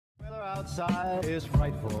Outside is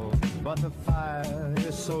frightful, but the fire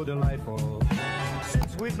is so delightful.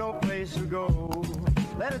 Since we've no place to go,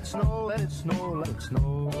 let it snow, let it snow, let it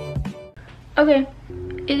snow. Okay,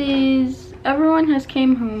 it is, everyone has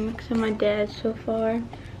came home except my dad so far,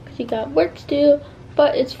 because he got work to do,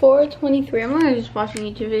 but it's 4:23. I'm gonna just watching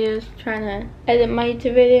YouTube videos, trying to edit my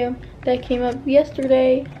YouTube video that came up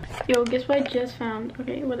yesterday. Yo, guess what I just found?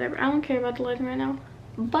 Okay, whatever, I don't care about the lighting right now,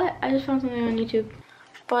 but I just found something on YouTube.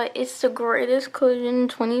 But it's the greatest collision in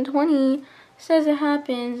 2020. It says it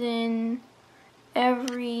happens in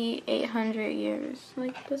every 800 years.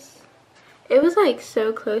 Like this. It was like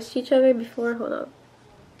so close to each other before. Hold up.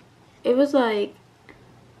 It was like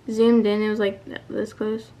zoomed in. It was like this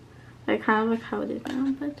close. Like kind of like how it is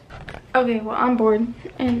now. But okay, well I'm bored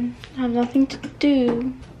and have nothing to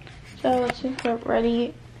do. So let's just get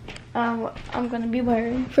ready. What I'm gonna be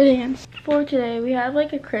wearing for dance. For today, we have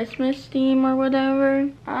like a Christmas theme or whatever.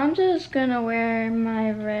 I'm just gonna wear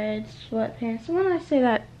my red sweatpants. And when I say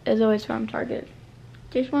that, it's always from Target.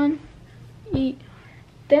 This one. Then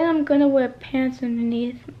I'm gonna wear pants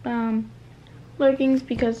underneath leggings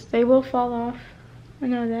because they will fall off. I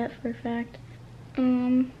know that for a fact. I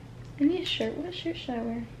need a shirt. What shirt should I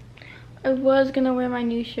wear? I was gonna wear my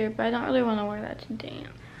new shirt, but I don't really want to wear that to dance.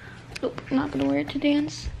 Nope, I'm not gonna wear it to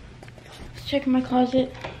dance. Let's check in my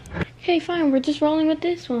closet. Okay, fine, we're just rolling with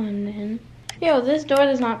this one then. Yo, this door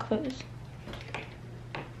does not close.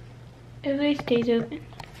 It really stays open.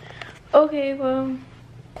 Okay, well,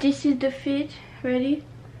 this is the fit. Ready?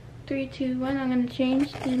 3, 2, 1. I'm gonna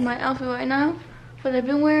change. This is my outfit right now. What I've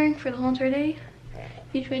been wearing for the whole entire day.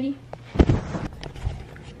 You ready?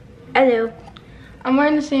 Hello. I'm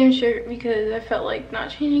wearing the same shirt because I felt like not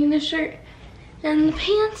changing this shirt. And the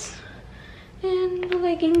pants. And the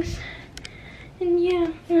leggings. And yeah,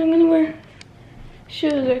 I'm gonna wear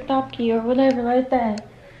shoes or topki or whatever like that.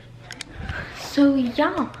 So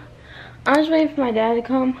yeah, I'm just waiting for my dad to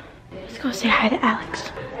come. Let's go say hi to Alex.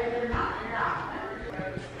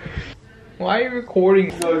 Why are you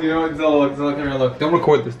recording? Look, you know what, Zlata, look, don't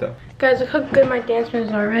record this stuff. Guys, look how good my dance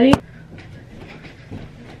moves are. Ready?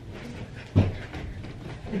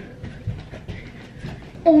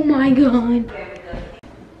 Oh my god.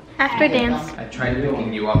 After dance. I tried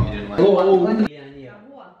picking you up, you didn't like it.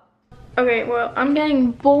 Okay, well, I'm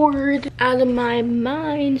getting bored out of my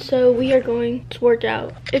mind, so we are going to work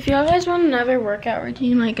out. If y'all guys want another workout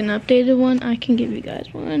routine, like an updated one, I can give you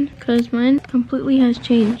guys one, because mine completely has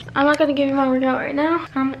changed. I'm not gonna give you my workout right now.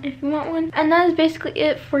 Comment if you want one. And that is basically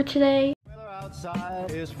it for today. Weather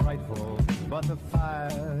outside is frightful, but the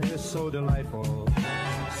fire is so delightful.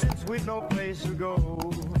 Since we've no place to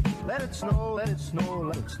go, let it snow, let it snow,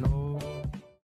 let it snow.